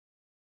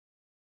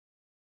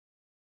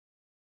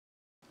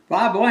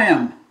Bob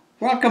Lamb,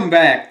 welcome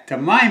back to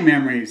my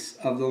memories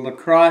of the La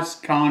Crosse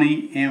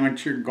County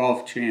Amateur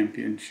Golf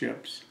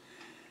Championships.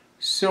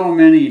 So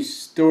many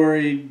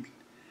storied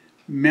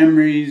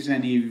memories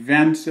and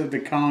events of the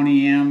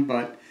County Am,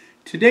 but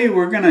today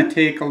we're going to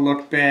take a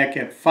look back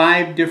at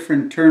 5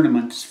 different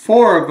tournaments,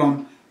 4 of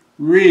them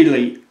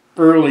really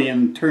early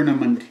in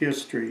tournament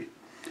history.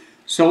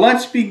 So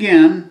let's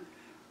begin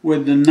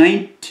with the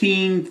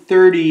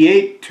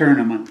 1938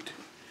 tournament.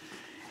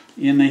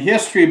 In the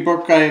history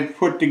book I've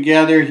put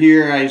together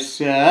here, I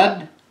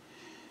said,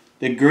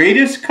 the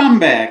greatest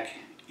comeback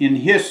in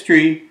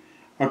history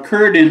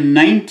occurred in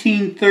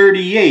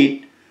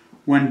 1938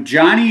 when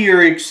Johnny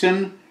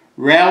Erickson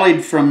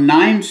rallied from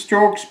 9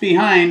 strokes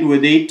behind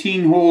with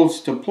 18 holes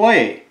to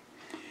play.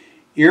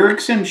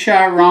 Erickson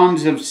shot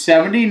rounds of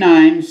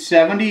 79,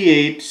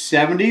 78,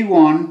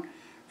 71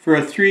 for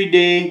a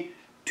 3-day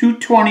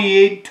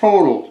 228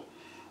 total,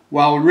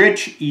 while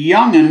Rich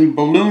Youngin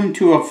ballooned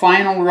to a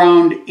final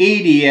round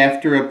 80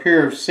 after a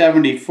pair of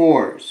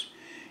 74s.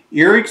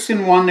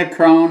 Erickson won the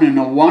crown in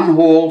a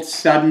 1-hole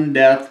sudden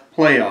death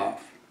playoff.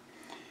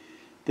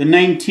 The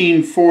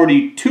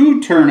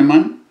 1942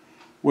 tournament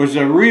was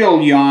a real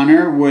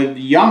yawner, with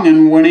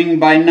Youngin winning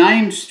by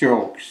 9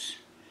 strokes.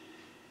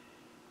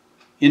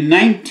 In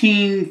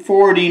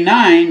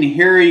 1949,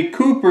 Harry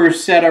Cooper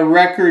set a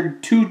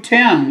record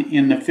 210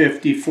 in the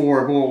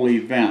 54-hole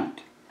event.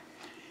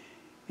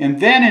 And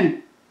then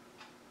in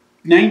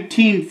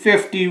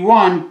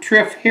 1951,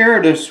 Triff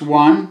Herdis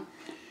won,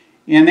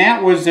 and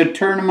that was the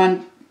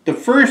tournament. The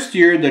first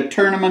year, the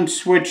tournament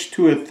switched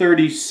to a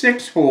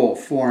 36-hole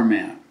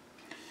format.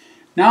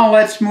 Now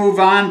let's move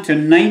on to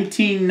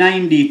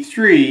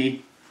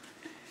 1993,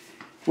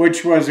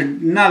 which was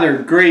another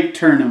great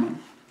tournament.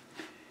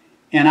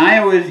 And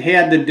I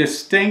had the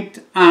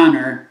distinct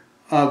honor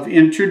of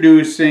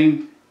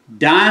introducing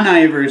Don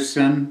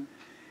Iverson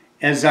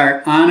as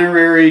our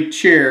honorary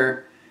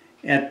chair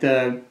at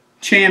the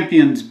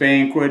Champions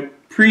Banquet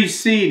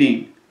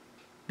preceding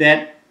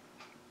that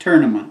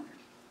tournament.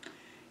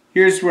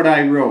 Here's what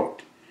I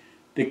wrote.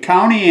 The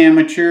County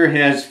Amateur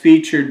has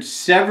featured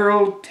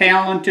several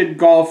talented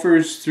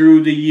golfers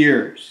through the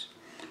years,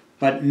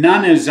 but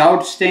none as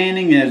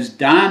outstanding as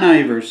Don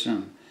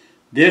Iverson,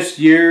 this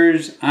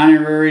year's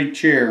honorary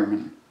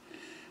chairman.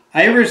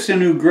 Iverson,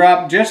 who grew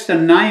up just a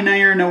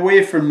 9-iron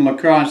away from La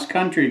Crosse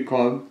Country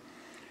Club,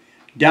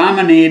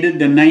 dominated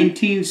the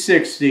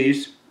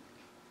 1960s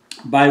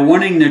by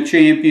winning the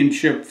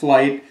championship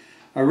flight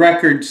a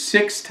record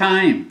 6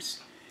 times,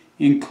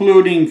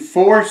 including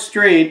 4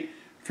 straight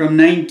from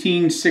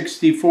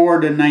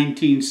 1964 to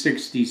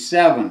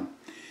 1967.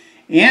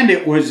 And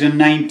it was in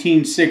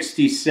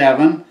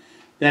 1967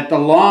 that the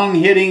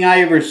long-hitting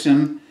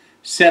Iverson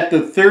set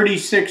the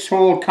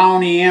 36-hole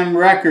County Am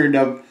record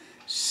of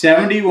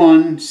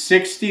 71,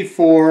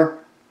 64,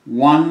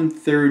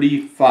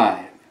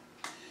 135.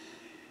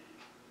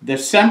 The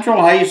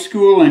Central High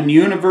School and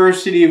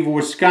University of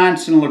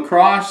Wisconsin-La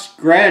Crosse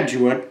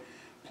graduate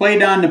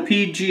played on the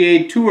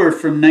PGA Tour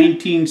from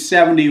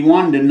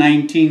 1971 to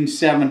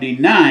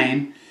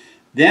 1979,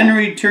 then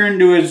returned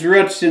to his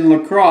roots in La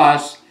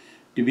Crosse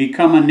to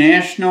become a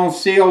national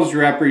sales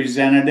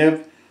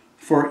representative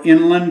for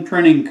Inland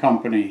Printing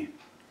Company.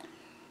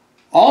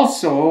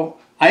 Also,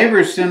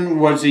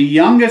 Iverson was the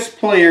youngest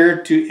player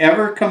to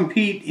ever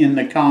compete in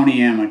the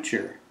County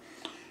Amateur,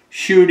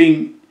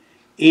 shooting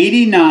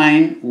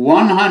 89,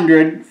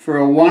 100 for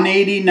a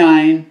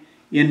 189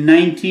 in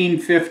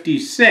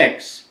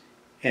 1956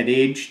 at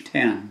age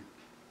 10.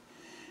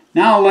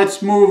 Now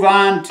let's move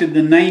on to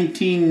the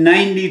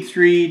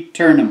 1993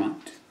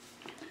 tournament,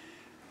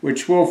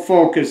 which we'll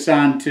focus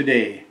on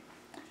today.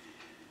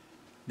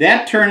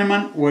 That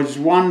tournament was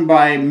won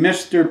by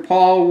Mr.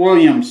 Paul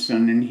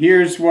Williamson, and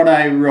here's what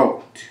I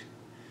wrote.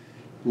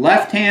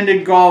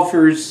 Left-handed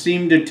golfers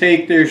seem to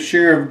take their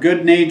share of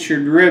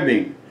good-natured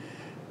ribbing,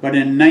 but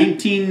in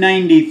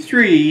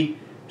 1993,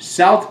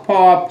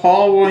 Southpaw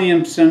Paul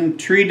Williamson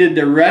treated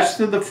the rest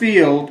of the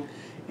field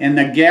and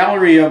the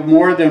gallery of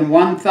more than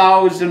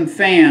 1,000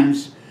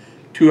 fans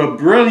to a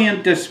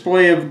brilliant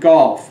display of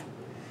golf.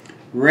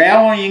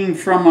 Rallying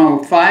from a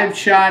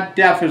 5-shot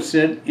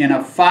deficit in a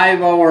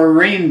 5-hour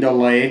rain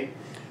delay,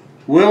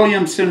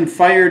 Williamson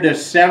fired a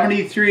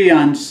 73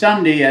 on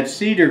Sunday at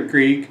Cedar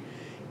Creek,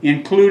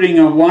 including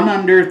a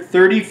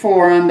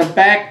 1-under-34 on the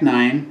back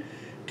nine,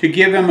 to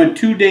give him a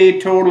 2-day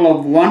total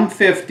of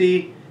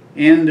 150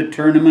 and the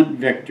tournament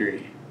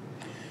victory.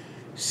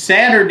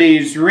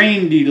 Saturday's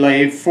rain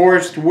delay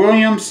forced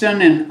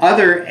Williamson and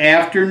other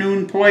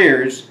afternoon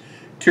players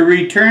to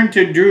return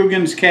to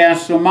Dugan's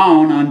Castle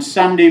Mound on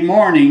Sunday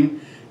morning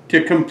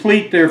to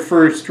complete their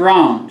first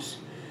rounds.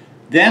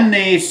 Then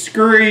they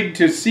scurried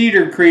to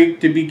Cedar Creek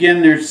to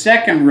begin their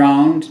second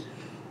rounds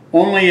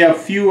only a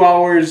few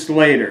hours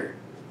later.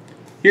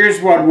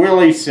 Here's what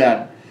Willie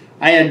said.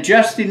 I had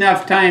just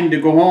enough time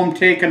to go home,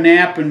 take a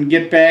nap, and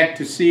get back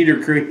to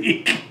Cedar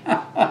Creek.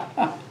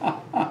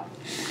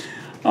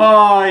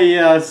 Oh,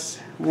 yes.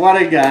 What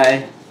a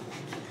guy.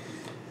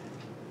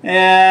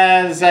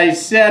 As I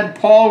said,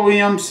 Paul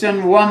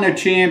Williamson won the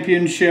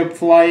championship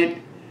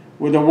flight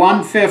with a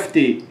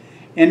 150.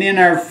 And in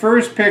our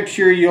first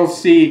picture, you'll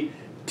see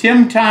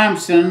Tim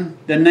Thompson,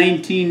 the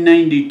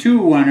 1992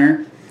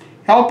 winner,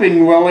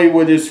 helping Willie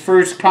with his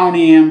first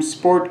County Am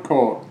sport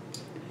coat.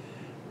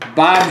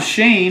 Bob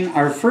Shane,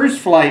 our first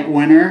flight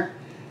winner,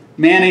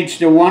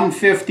 managed a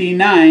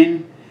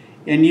 159,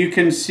 and you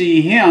can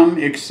see him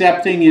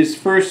accepting his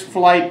first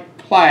flight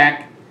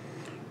plaque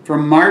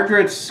from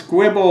Margaret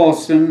Squibb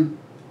Olson,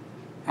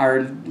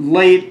 our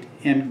late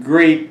and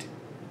great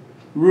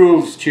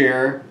rules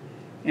chair,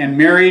 and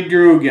Mary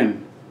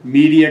Drugan,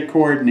 media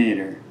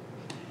coordinator.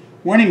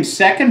 Winning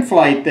second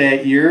flight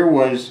that year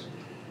was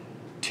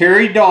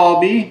Terry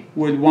Dalby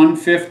with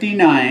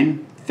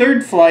 159.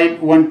 Third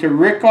flight went to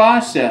Rick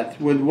Osseth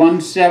with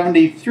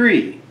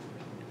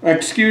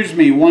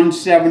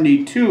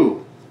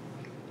 172.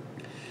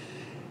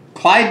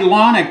 Clyde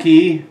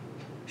Lonicky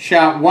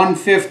shot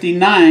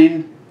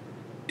 159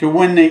 to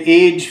win the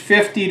age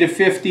 50 to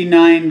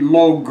 59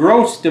 low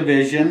gross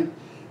division,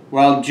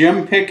 while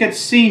Jim Pickett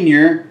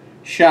Sr.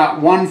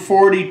 shot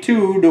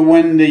 142 to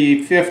win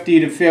the 50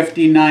 to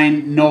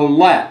 59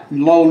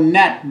 low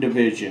net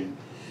division.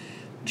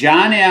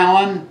 John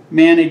Allen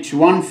managed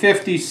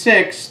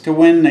 156 to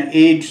win the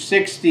age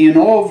 60 and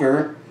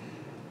over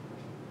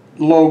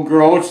low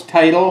gross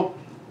title,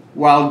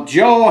 while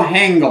Joe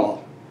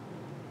Hengel,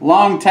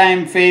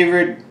 longtime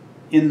favorite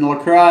in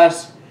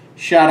lacrosse,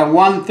 shot a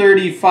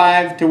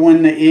 135 to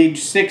win the age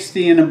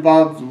 60 and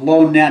above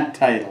low net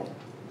title.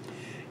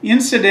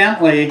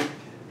 Incidentally,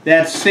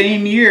 that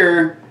same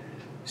year,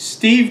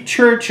 Steve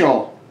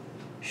Churchill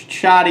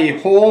shot a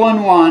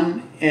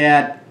hole-in-one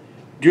at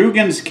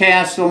Drugan's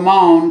Castle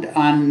Mound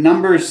on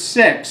number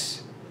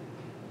 6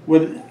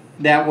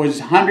 that was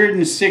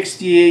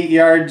 168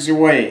 yards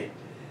away.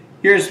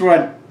 Here's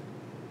what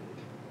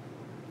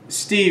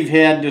Steve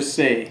had to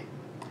say.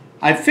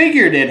 I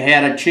figured it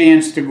had a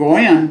chance to go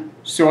in,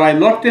 so I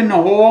looked in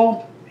the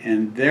hole,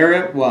 and there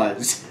it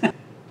was.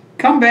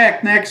 Come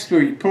back next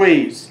week,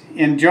 please,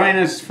 and join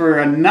us for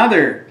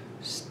another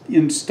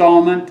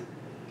installment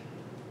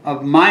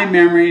of my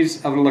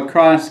memories of La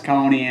Crosse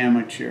County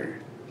Amateur.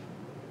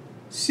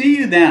 See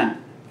you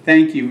then.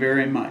 Thank you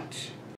very much.